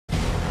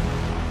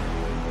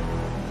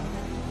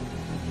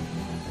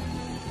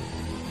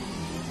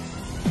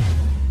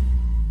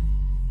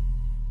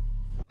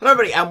Hello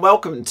everybody and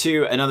welcome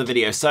to another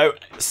video. So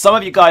some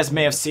of you guys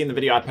may have seen the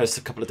video I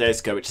posted a couple of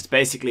days ago, which is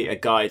basically a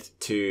guide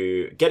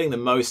to getting the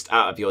most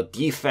out of your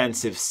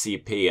defensive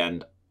CP,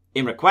 and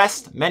in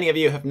request many of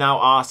you have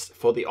now asked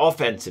for the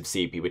offensive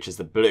CP, which is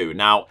the blue.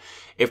 Now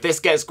if this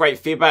gets great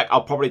feedback,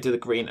 I'll probably do the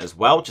green as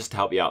well just to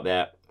help you out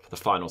there for the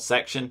final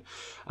section.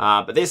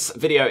 But this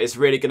video is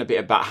really going to be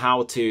about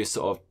how to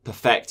sort of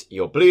perfect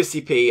your blue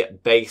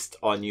CP based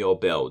on your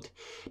build.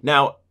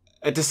 Now,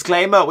 a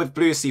disclaimer with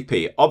blue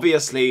CP.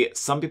 Obviously,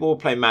 some people will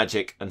play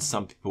magic and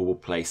some people will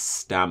play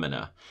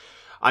stamina.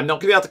 I'm not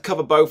going to be able to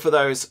cover both of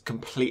those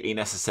completely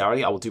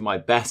necessarily. I will do my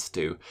best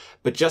to.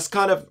 But just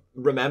kind of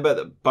remember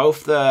that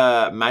both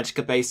the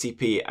Magicka-based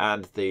CP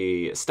and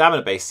the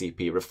stamina-based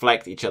CP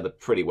reflect each other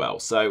pretty well.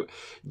 So,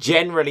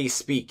 generally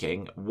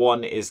speaking,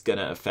 one is going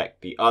to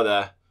affect the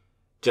other.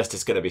 Just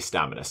as going to be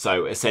stamina.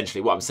 So,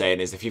 essentially what I'm saying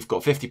is if you've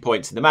got 50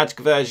 points in the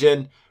Magicka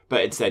version,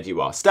 but instead you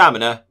are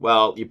stamina,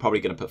 well, you're probably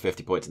going to put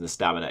 50 points in the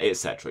stamina,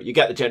 etc. You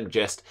get the general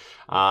gist.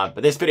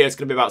 But this video is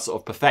going to be about sort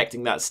of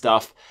perfecting that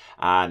stuff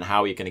and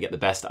how you're going to get the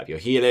best out of your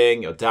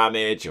healing, your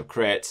damage, your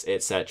crits,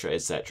 etc,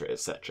 etc,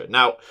 etc.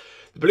 Now,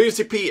 the blue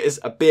CP is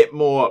a bit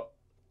more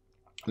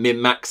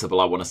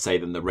min-maxable, I want to say,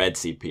 than the red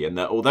CP. And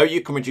that although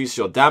you can reduce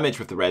your damage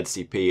with the red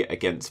CP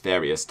against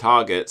various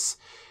targets,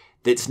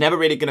 it's never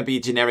really going to be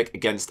generic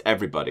against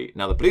everybody.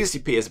 Now, the blue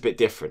CP is a bit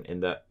different in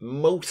that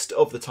most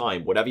of the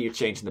time, whatever you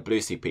change in the blue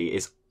CP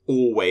is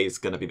always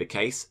going to be the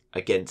case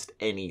against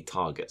any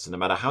target. So no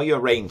matter how you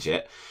arrange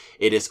it,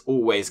 it is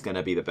always going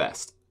to be the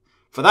best.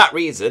 For that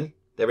reason,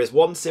 there is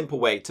one simple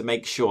way to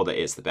make sure that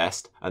it's the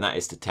best, and that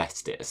is to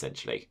test it,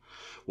 essentially.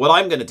 What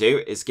I'm going to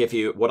do is give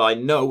you what I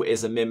know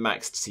is a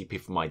min-maxed CP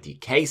for my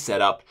DK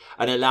setup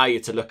and allow you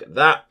to look at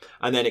that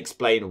and then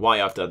explain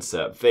why I've done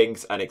certain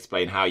things and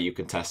explain how you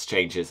can test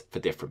changes for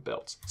different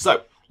builds.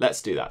 So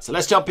let's do that. So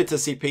let's jump into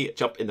CP,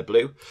 jump in the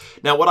blue.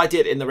 Now what I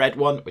did in the red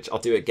one, which I'll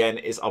do again,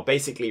 is I'll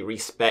basically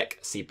respec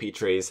CP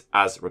trees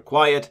as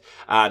required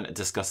and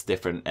discuss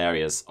different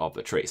areas of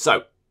the tree.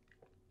 So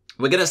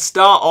we're going to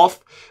start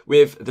off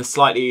with the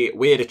slightly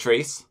weirder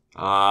trees.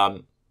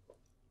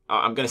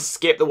 I'm going to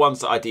skip the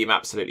ones that I deem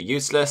absolutely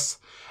useless.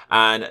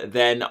 And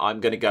then I'm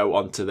going to go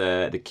on to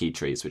the key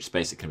trees, which is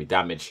basically going to be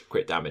damage,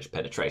 crit damage,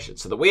 penetration.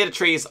 So the weirder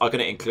trees are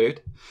going to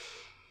include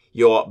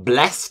your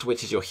Blessed,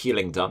 which is your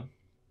healing done.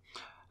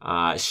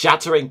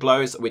 Shattering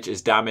Blows, which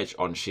is damage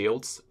on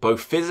shields.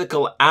 Both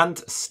Physical and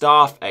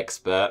Staff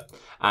Expert.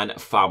 And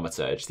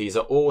Thaumaturge. These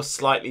are all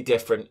slightly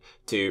different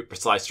to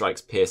Precise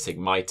Strikes,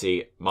 Piercing,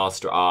 Mighty,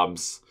 Master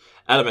Arms,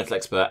 Elemental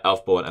Expert,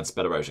 Elfborn, and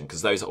Spell Erosion,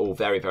 because those are all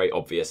very, very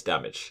obvious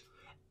damage.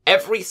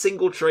 Every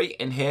single tree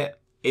in here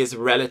is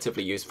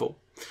relatively useful.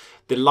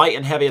 The light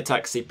and heavy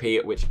attack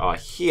CP, which are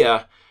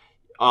here,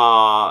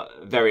 are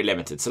very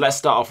limited. So let's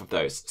start off with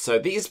those. So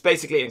these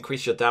basically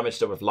increase your damage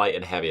done with light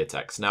and heavy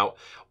attacks. Now,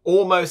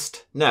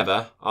 almost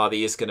never are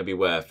these going to be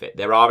worth it.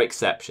 There are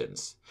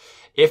exceptions.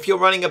 If you're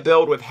running a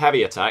build with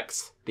heavy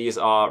attacks, these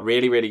are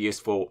really, really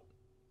useful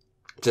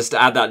just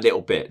to add that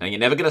little bit. Now, you're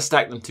never going to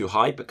stack them too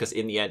high because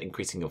in the end,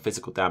 increasing your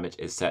physical damage,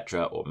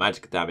 etc., or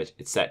magic damage,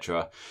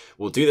 etc.,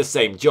 will do the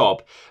same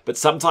job. But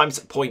sometimes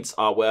points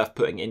are worth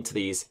putting into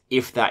these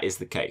if that is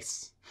the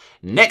case.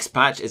 Next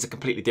patch is a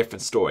completely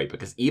different story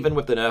because even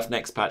with the nerf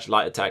next patch,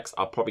 light attacks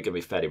are probably going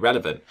to be fairly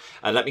relevant.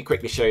 And let me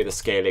quickly show you the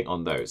scaling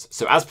on those.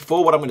 So as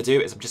before, what I'm going to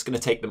do is I'm just going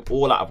to take them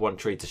all out of one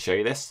tree to show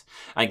you this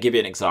and give you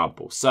an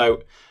example.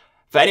 So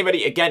for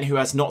anybody, again, who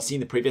has not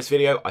seen the previous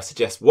video, I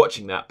suggest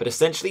watching that. But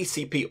essentially,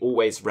 CP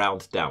always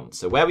round down.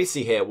 So where we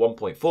see here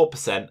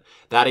 1.4%,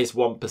 that is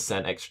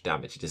 1% extra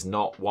damage. It is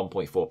not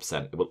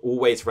 1.4%. It will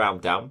always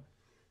round down.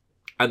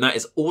 And that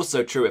is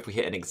also true if we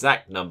hit an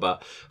exact number,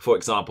 for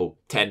example,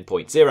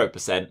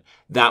 10.0%,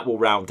 that will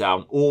round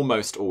down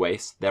almost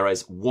always. There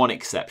is one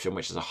exception,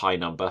 which is a high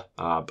number,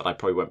 but I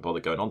probably won't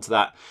bother going on to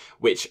that,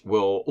 which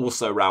will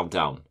also round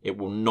down. It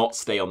will not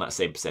stay on that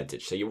same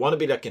percentage. So you want to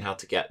be looking how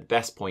to get the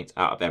best points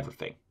out of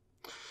everything.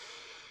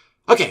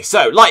 Okay,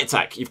 so light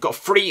attack. You've got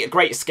 3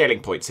 great scaling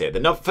points here.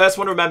 The first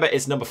one to remember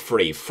is number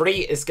 3. 3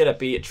 is going to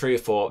be true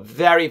for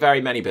very, very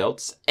many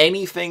builds.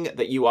 Anything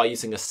that you are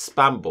using a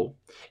spam ball,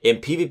 in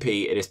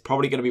PvP, it is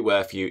probably going to be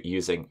worth you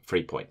using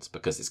 3 points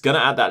because it's going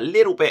to add that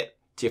little bit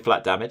to your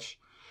flat damage.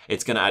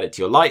 It's going to add it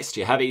to your lights, to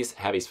your heavies,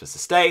 heavies for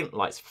sustain,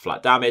 lights for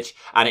flat damage,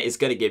 and it is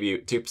going to give you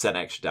 2%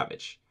 extra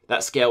damage.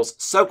 That scales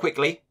so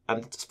quickly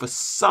and for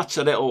such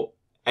a little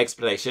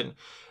explanation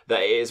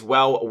that it is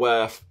well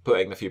worth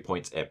putting a few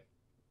points in.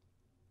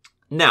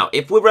 Now,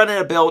 if we're running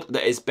a build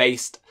that is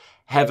based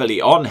heavily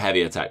on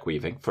heavy attack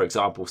weaving, for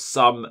example,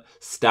 some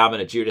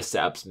stamina Judas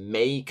setups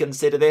may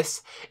consider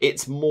this,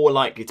 it's more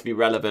likely to be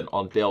relevant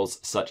on builds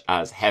such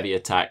as heavy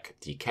attack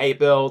DK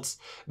builds,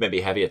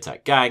 maybe heavy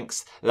attack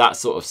ganks, that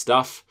sort of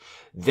stuff.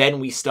 Then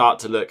we start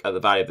to look at the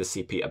value of the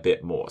CP a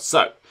bit more.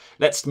 So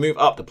let's move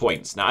up the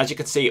points. Now, as you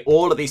can see,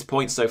 all of these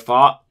points so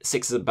far,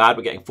 6 isn't bad,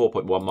 we're getting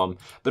 4.11,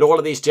 but all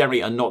of these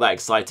generally are not that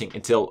exciting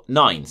until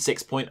 9,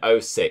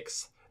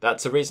 6.06.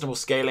 That's a reasonable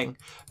scaling.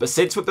 But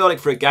since we're building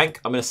for a gank,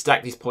 I'm going to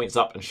stack these points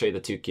up and show you the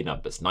two key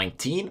numbers.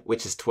 19,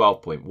 which is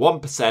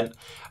 12.1%,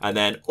 and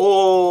then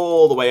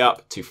all the way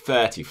up to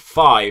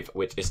 35,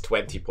 which is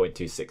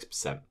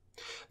 20.26%.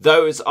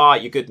 Those are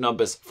your good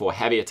numbers for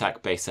heavy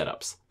attack base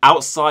setups.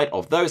 Outside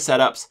of those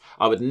setups,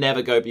 I would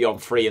never go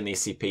beyond 3 in the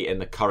CP in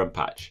the current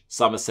patch.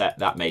 Somerset,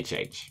 that may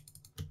change.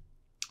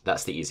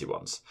 That's the easy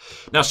ones.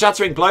 Now,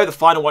 Shattering Blow, the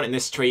final one in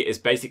this tree, is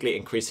basically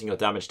increasing your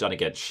damage done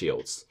against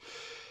shields.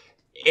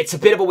 It's a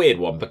bit of a weird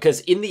one because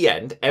in the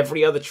end,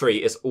 every other tree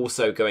is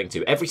also going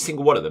to, every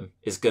single one of them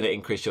is going to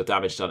increase your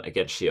damage done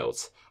against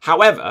shields.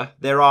 However,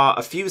 there are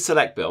a few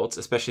select builds,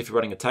 especially if you're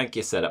running a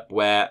tankier setup,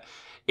 where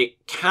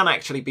it can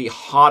actually be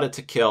harder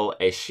to kill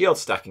a shield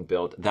stacking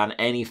build than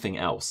anything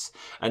else.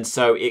 And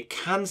so it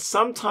can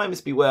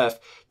sometimes be worth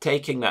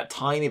taking that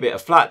tiny bit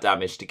of flat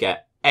damage to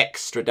get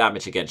extra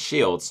damage against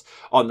shields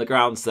on the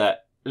grounds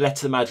that,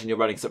 let's imagine you're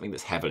running something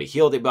that's heavily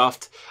heal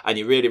debuffed and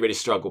you really, really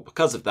struggle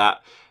because of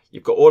that.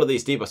 You've got all of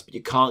these debuffs, but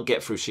you can't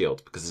get through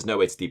shield because there's no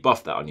way to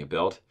debuff that on your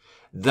build.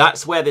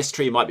 That's where this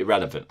tree might be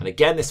relevant. And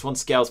again, this one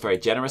scales very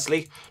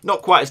generously.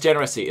 Not quite as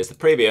generously as the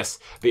previous,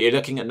 but you're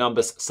looking at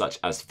numbers such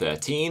as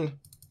 13.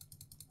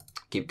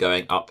 Keep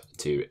going up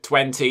to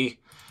 20.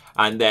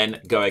 And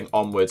then going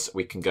onwards,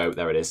 we can go,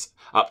 there it is,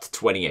 up to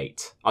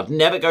 28. I'd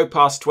never go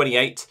past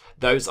 28.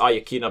 Those are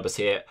your key numbers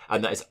here.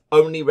 And that is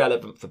only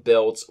relevant for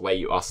builds where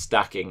you are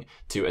stacking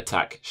to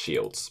attack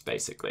shields,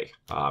 basically.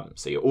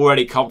 So you're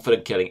already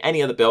confident killing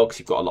any other build because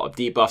you've got a lot of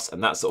debuffs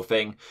and that sort of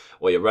thing.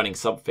 Or you're running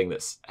something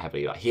that's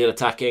heavily like heal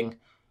attacking.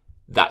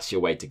 That's your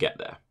way to get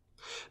there.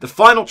 The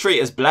final tree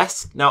is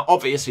Bless. Now,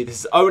 obviously, this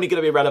is only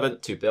going to be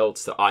relevant to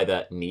builds that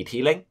either need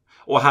healing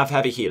or have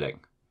heavy healing.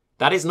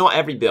 That is not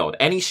every build.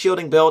 Any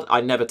shielding build,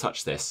 I never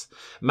touch this.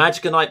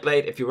 Magicka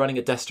Nightblade, if you're running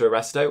a Destro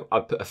Resto,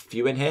 I'd put a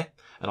few in here,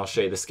 and I'll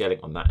show you the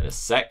scaling on that in a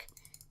sec.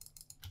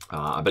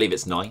 I believe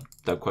it's 9.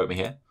 Don't quote me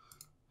here.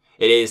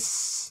 It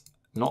is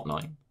not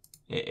 9.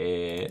 It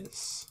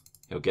is...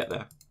 He'll get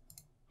there.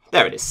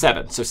 There it is,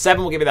 7. So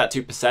 7 will give you that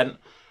 2%.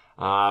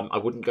 I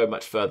wouldn't go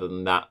much further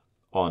than that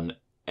on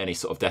any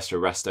sort of Destro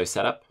Resto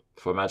setup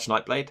for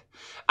Magicka Nightblade.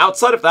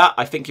 Outside of that,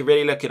 I think you're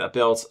really looking at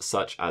builds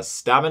such as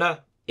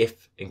Stamina,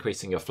 if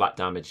increasing your flat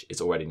damage is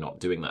already not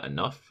doing that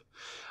enough.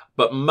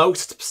 But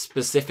most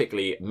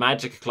specifically,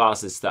 Magicka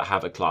classes that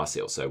have a class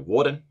heal. So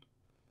Warden,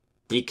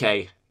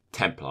 DK,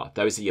 Templar.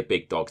 Those are your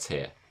big dogs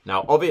here.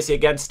 Now, obviously,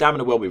 again,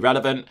 Stamina will be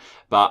relevant,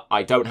 but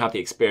I don't have the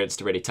experience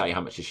to really tell you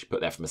how much you should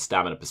put there from a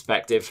Stamina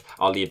perspective.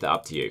 I'll leave that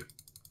up to you.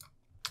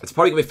 It's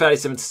probably going to be fairly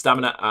similar to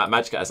Stamina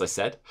Magicka, as I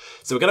said.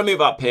 So we're going to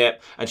move up here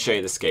and show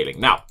you the scaling.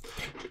 Now,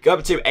 go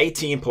up to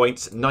 18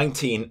 points.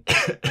 19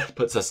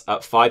 puts us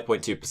at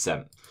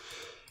 5.2%.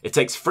 It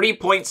takes 3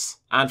 points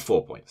and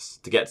 4 points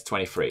to get to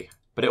 23.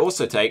 But it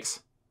also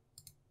takes...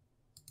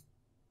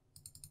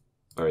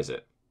 Where is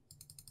it?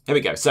 Here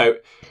we go. So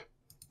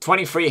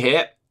 23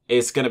 here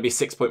is going to be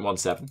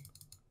 6.17.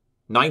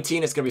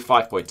 19 is going to be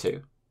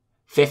 5.2.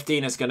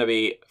 15 is going to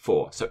be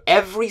 4. So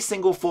every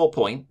single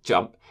 4-point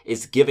jump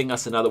is giving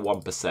us another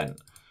 1%.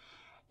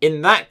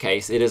 In that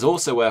case, it is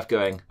also worth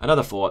going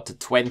another 4 to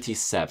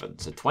 27.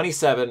 So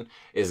 27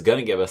 is going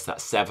to give us that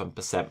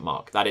 7%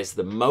 mark. That is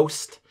the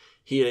most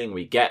healing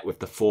we get with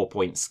the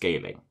 4-point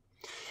scaling.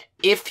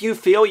 If you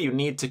feel you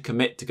need to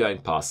commit to going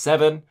past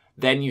 7,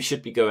 then you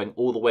should be going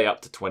all the way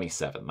up to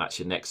 27. That's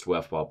your next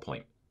worthwhile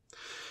point.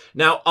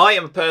 Now, I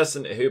am a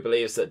person who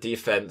believes that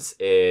defense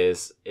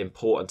is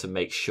important to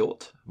make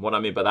short. What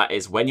I mean by that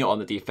is when you're on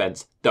the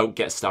defense, don't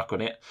get stuck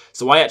on it.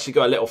 So I actually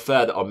go a little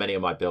further on many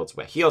of my builds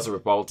where heals are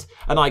revolt,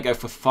 and I go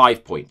for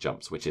 5-point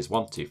jumps, which is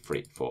 1, 2,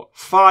 3, 4,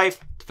 5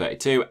 to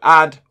 32,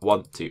 and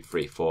 1, 2,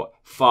 3, 4,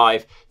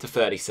 5 to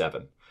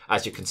 37.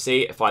 As you can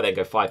see, if I then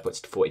go 5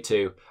 points to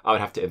 42, I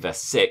would have to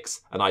invest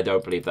 6, and I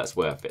don't believe that's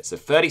worth it. So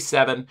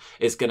 37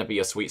 is going to be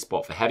your sweet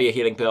spot for heavier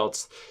healing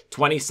builds,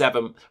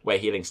 27 where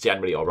healing's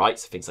generally alright,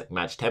 so things like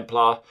Mage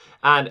Templar,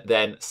 and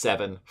then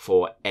 7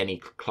 for any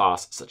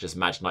class such as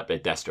Mage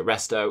Nightblade, Destro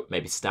Resto,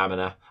 maybe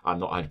Stamina. I'm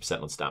not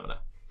 100% on Stamina.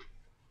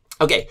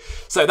 Okay,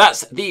 so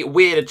that's the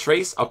weirded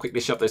trees. I'll quickly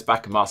shove those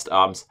back in Master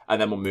Arms,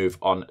 and then we'll move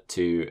on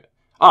to...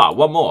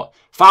 one more.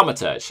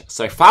 Thaumaturge.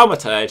 So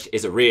Thaumaturge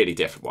is a really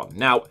different one.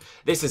 Now,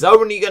 this is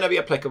only going to be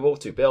applicable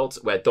to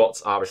builds where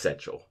dots are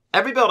essential.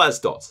 Every build has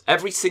dots.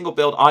 Every single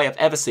build I have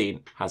ever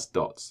seen has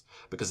dots,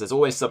 because there's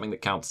always something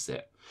that counters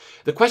it.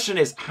 The question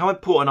is, how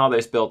important are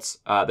those builds,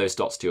 those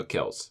dots to your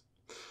kills?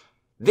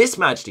 This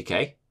Mage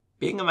DK,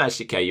 being a Mage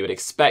DK, you would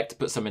expect to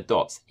put some in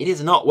dots. It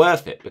is not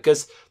worth it,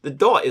 because the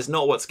dot is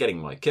not what's getting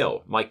my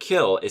kill. My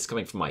kill is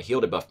coming from my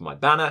heal debuff from my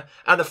banner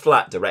and the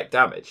flat direct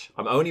damage.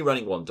 I'm only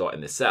running 1 dot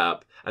in this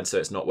setup, and so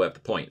it's not worth the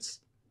points.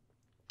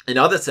 In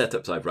other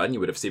setups I've run, you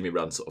would have seen me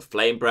run sort of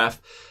Flame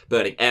Breath,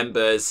 Burning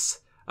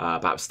Embers,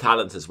 perhaps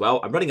Talent as well.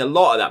 I'm running a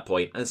lot at that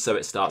point, and so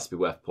it starts to be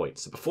worth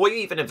points. So before you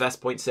even invest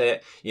points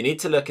here, you need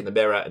to look in the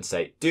mirror and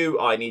say, do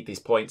I need these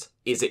points?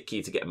 Is it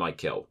key to getting my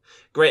kill?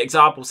 Great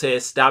examples here,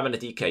 Stamina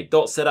DK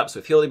dot setups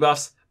with heal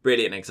debuffs,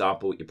 Brilliant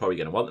example, you're probably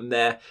going to want them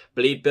there.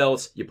 Bleed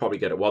builds, you're probably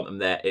going to want them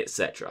there,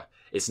 etc.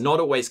 It's not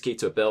always key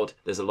to a build.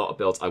 There's a lot of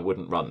builds I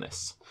wouldn't run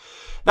this.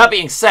 That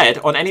being said,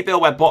 on any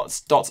build where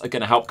dots are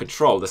going to help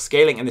control, the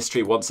scaling in this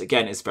tree once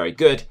again is very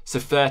good. So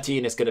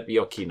 13 is going to be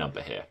your key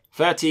number here.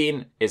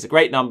 13 is a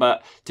great number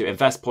to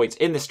invest points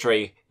in this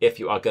tree if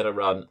you are going to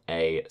run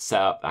a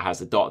setup that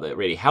has a dot that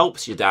really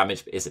helps your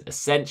damage but isn't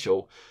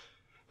essential,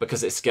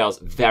 because it scales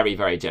very,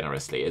 very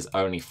generously. It's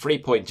only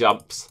 3-point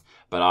jumps,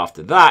 but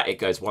after that it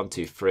goes 1,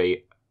 2,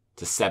 3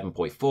 to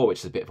 7.4, which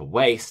is a bit of a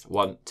waste.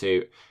 1,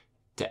 2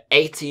 to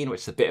 18,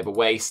 which is a bit of a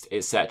waste,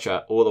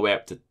 etc. All the way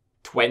up to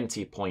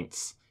 20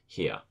 points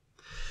here.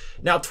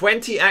 Now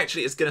 20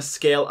 actually is going to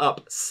scale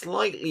up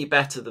slightly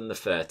better than the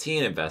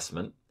 13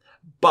 investment,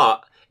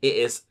 but it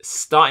is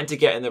starting to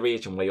get in the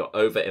region where you're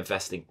over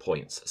investing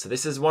points. So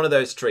this is one of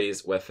those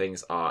trees where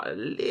things are a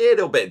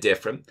little bit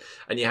different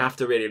and you have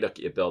to really look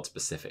at your build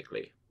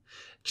specifically.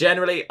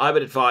 Generally, I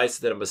would advise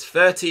the numbers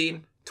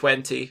 13,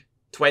 20,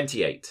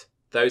 28.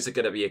 Those are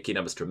going to be your key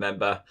numbers to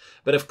remember.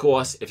 But of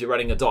course, if you're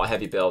running a dot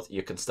heavy build,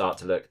 you can start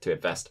to look to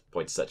invest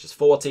points such as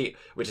 40,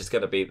 which is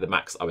going to be the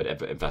max I would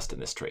ever invest in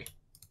this tree.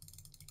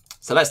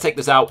 So let's take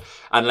this out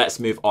and let's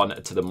move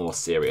on to the more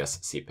serious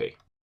CP.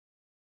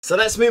 So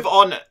let's move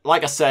on,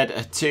 like I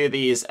said, to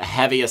these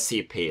heavier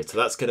CP. So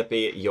that's going to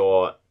be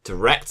your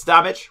direct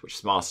damage, which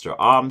is Master at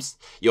Arms,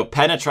 your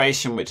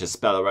penetration, which is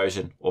spell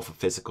erosion or for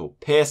physical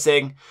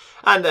piercing,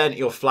 and then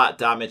your flat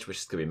damage, which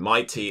is going to be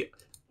mighty,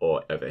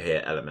 or over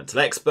here, Elemental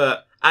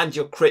Expert, and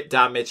your crit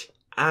damage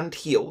and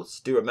heals,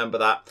 do remember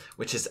that,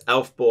 which is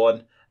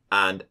Elfborn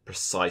and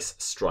Precise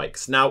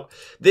Strikes. Now,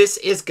 this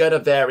is going to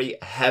vary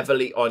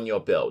heavily on your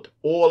build.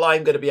 All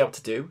I'm going to be able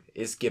to do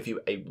is give you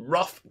a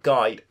rough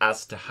guide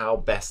as to how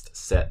best to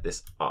set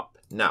this up.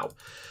 Now,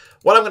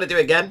 what I'm going to do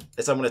again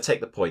is I'm going to take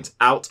the points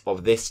out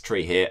of this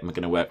tree here, and we're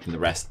going to work from the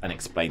rest and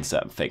explain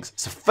certain things.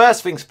 So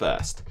first things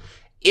first,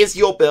 is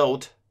your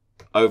build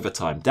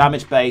overtime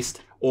damage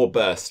based or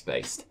burst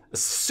based?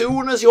 As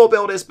soon as your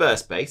build is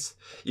burst based,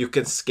 you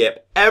can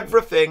skip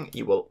everything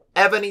you will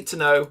ever need to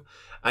know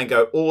and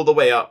go all the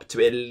way up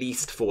to at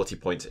least 40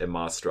 points in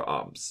Master at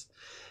Arms.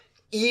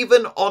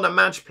 Even on a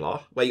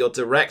Magplar, where your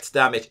direct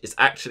damage is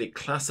actually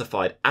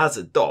classified as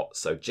a dot,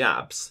 so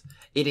jabs,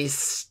 it is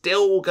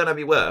still going to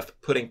be worth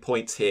putting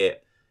points here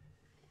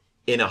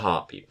in a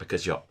heartbeat,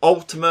 because your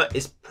ultimate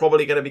is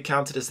probably going to be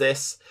counted as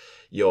this.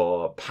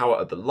 Your power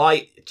of the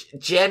light,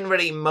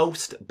 generally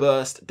most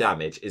burst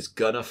damage is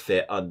gonna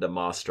fit under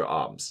Master at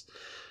Arms.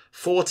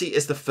 40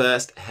 is the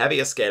first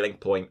heavier scaling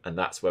point, and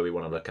that's where we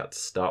want to look at to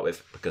start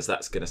with, because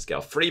that's going to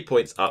scale 3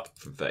 points up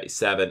from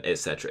 37,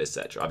 etc,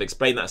 etc. I've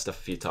explained that stuff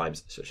a few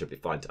times, so it should be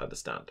fine to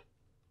understand.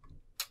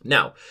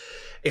 Now,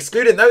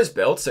 excluding those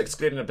builds, so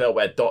excluding a build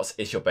where dots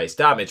is your base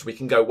damage, we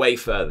can go way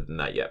further than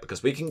that yet,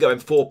 because we can go in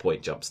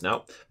 4-point jumps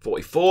now.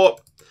 44,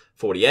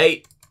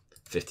 48,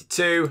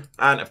 52,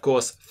 and of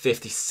course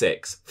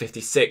 56.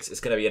 56 is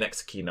going to be an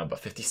extra key number.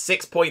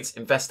 56 points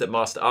invested at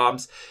Master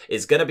Arms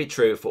is going to be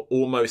true for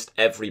almost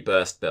every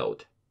burst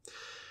build.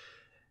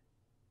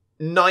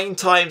 9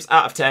 times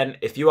out of 10,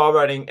 if you are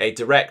running a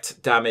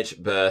direct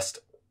damage burst,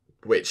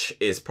 which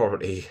is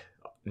probably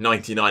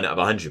 99 out of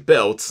 100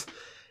 builds,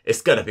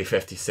 it's going to be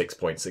 56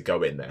 points that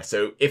go in there.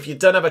 So if you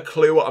don't have a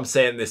clue what I'm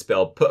saying in this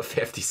build, put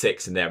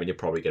 56 in there and you're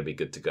probably going to be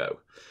good to go.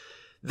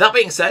 That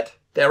being said,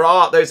 there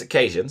are those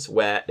occasions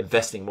where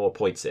investing more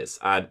points is.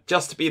 And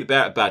just to be the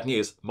bearer of bad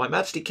news, my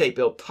Majesty Cape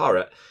build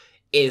turret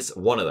is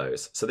one of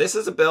those. So this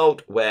is a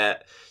build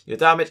where your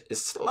damage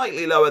is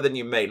slightly lower than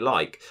you may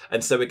like.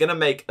 And so we're going to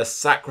make a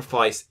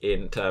sacrifice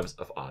in terms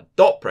of our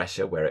dot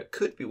pressure, where it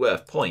could be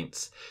worth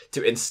points,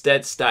 to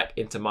instead stack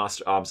into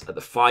Master Arms at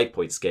the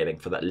 5-point scaling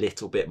for that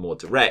little bit more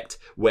direct,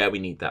 where we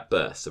need that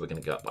burst. So we're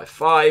going to go up by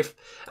 5,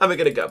 and we're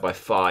going to go up by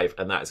 5,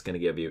 and that is going to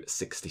give you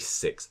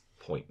 66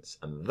 points.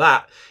 And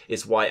that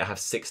is why I have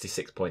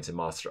 66 points in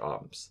Master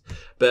Arms.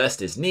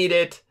 Burst is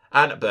needed,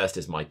 and burst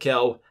is my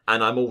kill,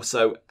 and I'm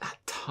also a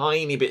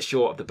tiny bit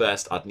short of the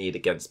burst I'd need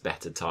against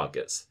better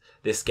targets.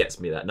 This gets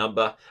me that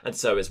number, and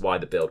so is why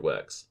the build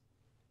works.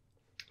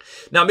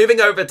 Now, moving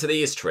over to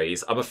these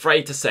trees, I'm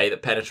afraid to say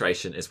that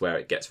penetration is where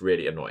it gets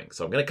really annoying,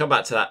 so I'm going to come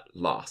back to that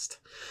last.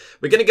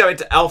 We're going to go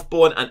into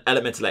Elfborn and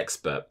Elemental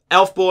Expert.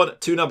 Elfborn,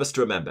 2 numbers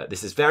to remember.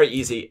 This is very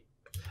easy.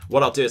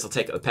 What I'll do is I'll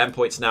take up the pen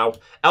points now.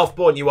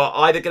 Elfborn, you are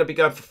either going to be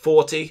going for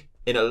 40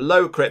 in a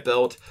low crit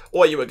build,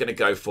 or you are going to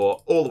go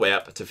for all the way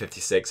up to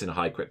 56 in a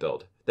high crit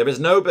build. There is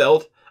no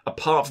build,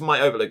 apart from my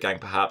Overload Gang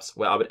perhaps,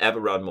 where I would ever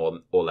run more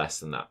or less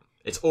than that.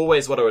 It's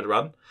always what I would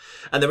run.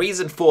 And the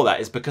reason for that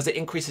is because it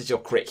increases your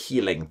crit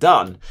healing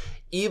done,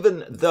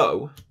 even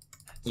though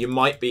you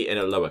might be in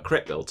a lower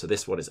crit build, so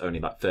this one is only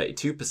like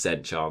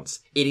 32% chance,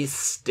 it is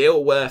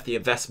still worth the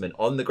investment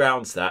on the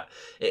grounds that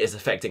it is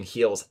affecting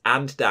heals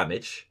and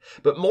damage.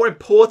 But more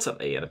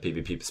importantly, in a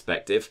PvP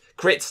perspective,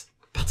 crits,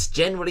 that's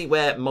generally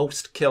where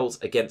most kills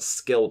against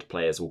skilled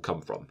players will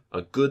come from.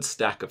 A good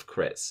stack of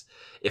crits.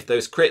 If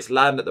those crits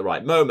land at the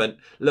right moment,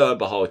 lo and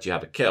behold, you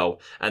have a kill.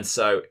 And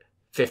so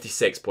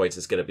 56 points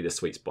is going to be the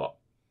sweet spot.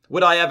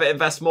 Would I ever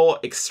invest more?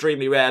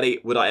 Extremely rarely.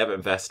 Would I ever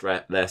invest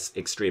less?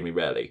 Extremely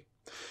rarely.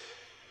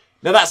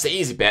 Now that's the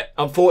easy bit.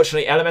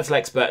 Unfortunately, Elemental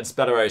Expert and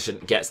Spell Erosion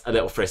gets a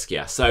little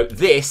friskier. So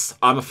this,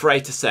 I'm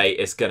afraid to say,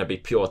 is going to be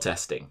pure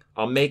testing.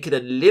 I'll make it a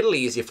little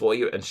easier for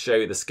you and show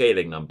you the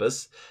scaling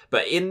numbers.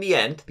 But in the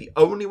end, the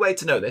only way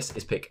to know this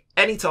is pick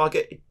any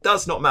target. It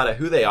does not matter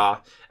who they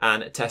are,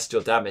 and test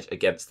your damage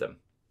against them.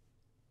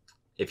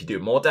 If you do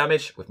more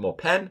damage with more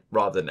pen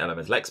rather than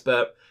Elemental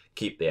Expert,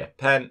 keep the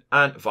pen,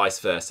 and vice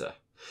versa.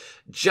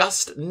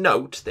 Just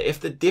note that if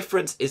the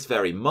difference is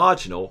very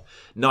marginal,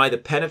 neither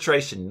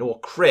penetration nor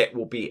crit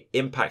will be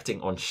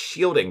impacting on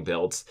shielding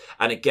builds.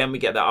 And again, we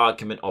get that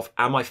argument of,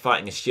 am I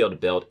fighting a shielded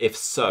build? If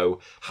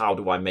so, how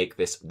do I make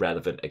this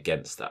relevant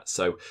against that?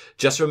 So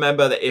just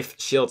remember that if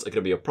shields are going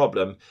to be a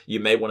problem, you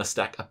may want to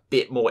stack a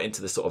bit more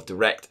into the sort of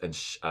direct and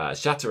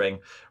shattering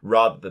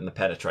rather than the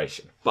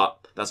penetration.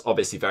 But that's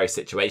obviously very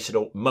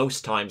situational.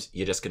 Most times,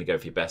 you're just going to go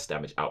for your best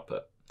damage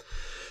output.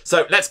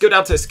 So let's go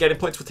down to the scaling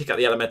points. We'll take out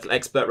the Elemental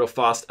Expert real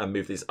fast and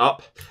move these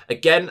up.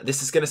 Again,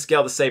 this is going to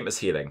scale the same as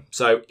healing.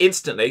 So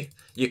instantly,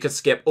 you could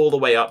skip all the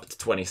way up to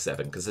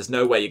 27 because there's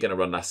no way you're going to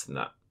run less than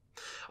that.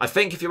 I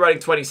think if you're running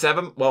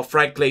 27, well,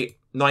 frankly,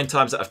 9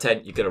 times out of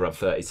 10, you're going to run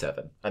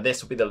 37. And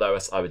this would be the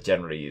lowest I would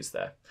generally use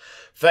there.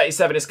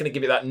 37 is going to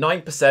give you that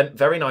 9%,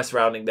 very nice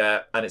rounding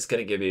there, and it's going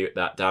to give you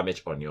that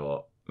damage on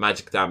your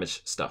magic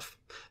damage stuff.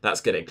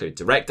 That's going to include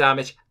direct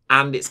damage,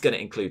 and it's going to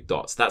include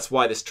dots. That's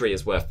why this tree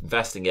is worth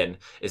investing in,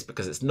 is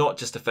because it's not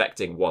just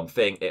affecting one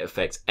thing, it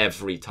affects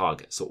every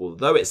target. So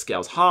although it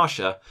scales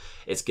harsher,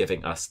 it's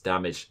giving us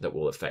damage that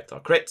will affect our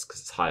crits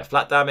because it's higher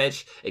flat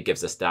damage. It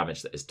gives us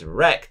damage that is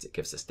direct. It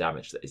gives us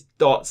damage that is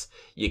dots.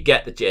 You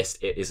get the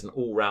gist. It is an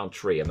all-round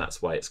tree, and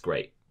that's why it's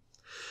great.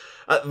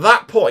 At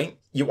that point,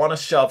 you want to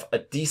shove a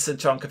decent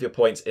chunk of your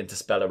points into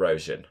Spell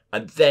Erosion,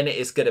 and then it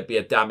is going to be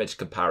a damage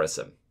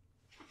comparison.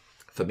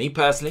 For me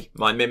personally,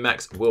 my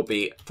min-max will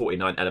be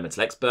 49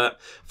 Elemental Expert,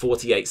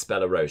 48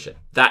 Spell Erosion.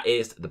 That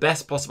is the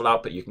best possible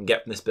output you can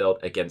get from this build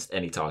against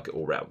any target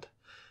all round.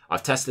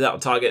 I've tested that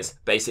on targets.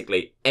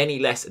 Basically, any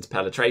less into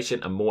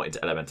penetration and more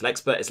into Elemental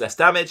Expert is less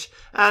damage,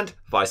 and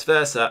vice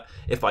versa.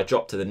 If I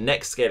drop to the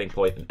next scaling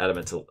point in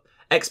Elemental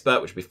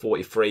Expert, which would be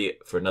 43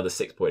 for another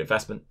 6-point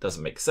investment,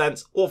 doesn't make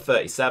sense, or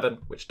 37,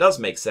 which does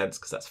make sense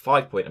because that's a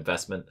 5-point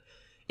investment,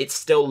 it's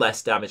still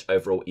less damage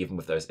overall, even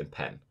with those in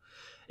pen.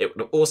 It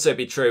would also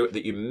be true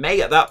that you may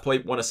at that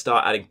point want to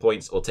start adding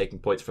points or taking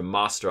points from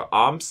Master at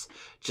Arms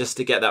just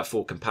to get that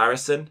full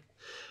comparison.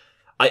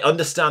 I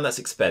understand that's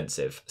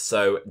expensive.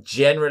 So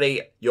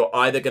generally, you're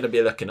either going to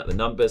be looking at the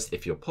numbers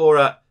if you're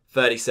poorer,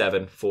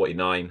 37,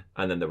 49,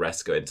 and then the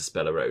rest go into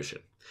Spell Erosion.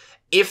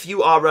 If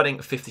you are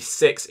running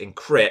 56 in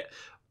crit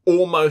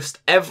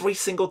almost every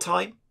single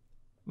time,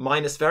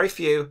 minus very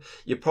few,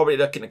 you're probably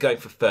looking at going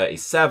for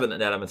 37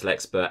 in Elemental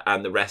Expert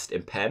and the rest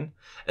in pen,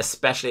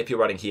 especially if you're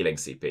running healing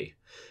CP.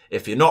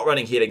 If you're not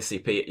running healing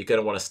CP, you're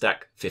going to want to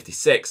stack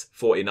 56,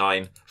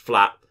 49,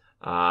 flat,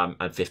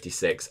 and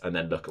 56, and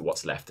then look at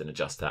what's left and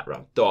adjust that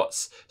around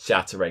dots,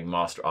 shattering,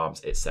 master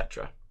arms,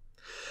 etc.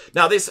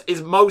 Now, this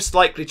is most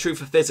likely true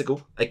for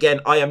physical. Again,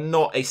 I am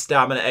not a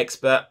stamina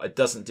expert. It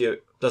doesn't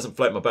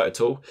float my boat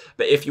at all.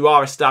 But if you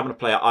are a stamina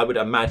player, I would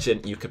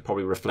imagine you could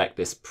probably reflect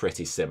this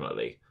pretty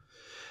similarly.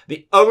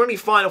 The only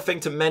final thing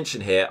to mention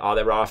here are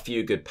there are a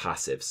few good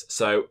passives.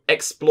 So,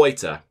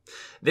 Exploiter.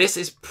 This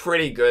is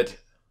pretty good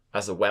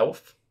as a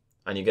wealth,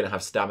 and you're going to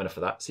have stamina for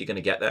that, so you're going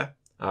to get there.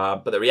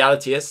 But the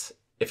reality is,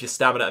 if your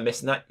stamina are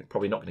missing that, you're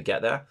probably not going to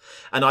get there.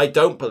 And I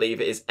don't believe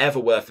it is ever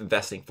worth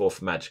investing for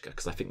Magicka,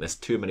 because I think there's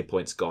too many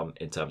points gone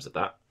in terms of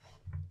that.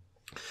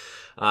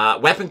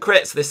 Weapon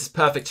crits, this is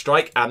Perfect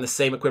Strike, and the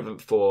same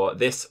equivalent for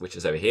this, which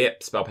is over here,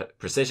 Spell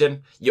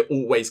Precision. You're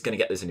always going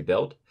to get this in your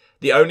build.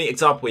 The only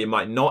example where you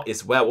might not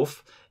is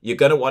Werewolf. You're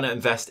going to want to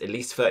invest at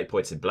least 30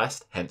 points in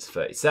Blessed, hence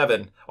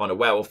 37, on a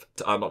Werewolf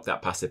to unlock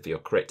that passive for your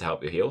crit to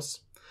help your heals.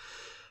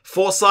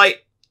 Foresight,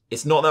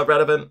 it's not that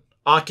relevant.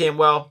 Arcane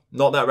Well,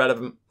 not that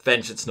relevant.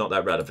 Vengeance, not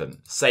that relevant.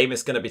 Same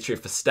is going to be true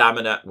for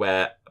Stamina,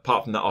 where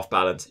apart from that off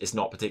balance, it's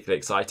not particularly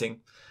exciting.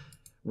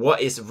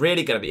 What is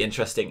really going to be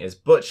interesting is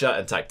Butcher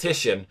and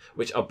Tactician,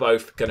 which are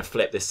both going to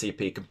flip this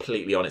CP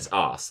completely on its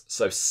arse.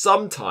 So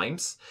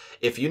sometimes,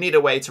 if you need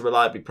a way to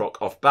reliably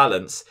proc off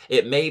balance,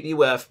 it may be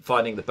worth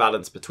finding the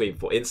balance between,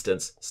 for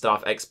instance,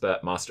 Staff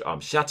Expert Master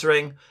Arms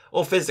Shattering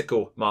or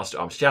Physical Master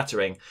Arms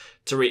Shattering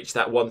to reach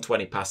that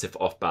 120 passive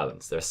off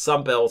balance. There are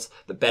some builds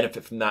that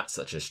benefit from that,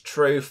 such as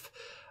Truth.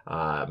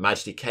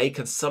 Magic Decay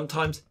can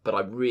sometimes, but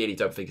I really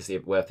don't think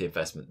it's worth the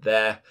investment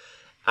there.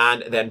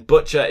 And then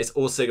Butcher is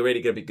also really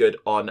going to be good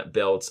on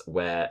builds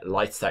where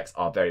light attacks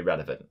are very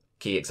relevant.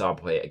 Key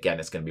example here, again,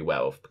 is going to be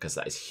Werewolf, because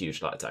that is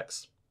huge light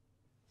attacks.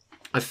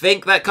 I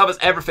think that covers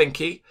everything,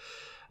 Key.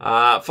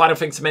 Final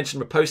thing to mention,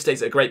 Riposte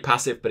is a great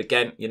passive, but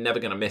again, you're never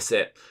going to miss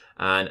it.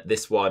 And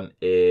this one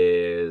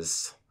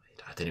is...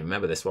 I don't even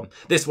remember this one.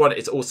 This one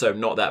is also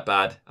not that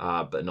bad,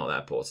 but not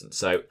that important.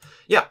 So,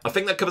 yeah, I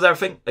think that covers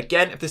everything.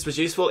 Again, if this was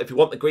useful, if you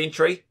want the green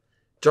tree,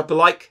 drop a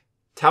like.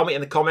 Tell me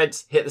in the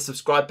comments, hit the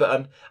subscribe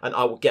button, and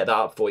I will get that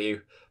up for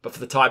you. But for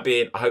the time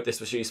being, I hope this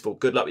was useful.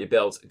 Good luck with your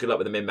builds, good luck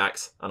with the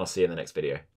min-max, and I'll see you in the next video.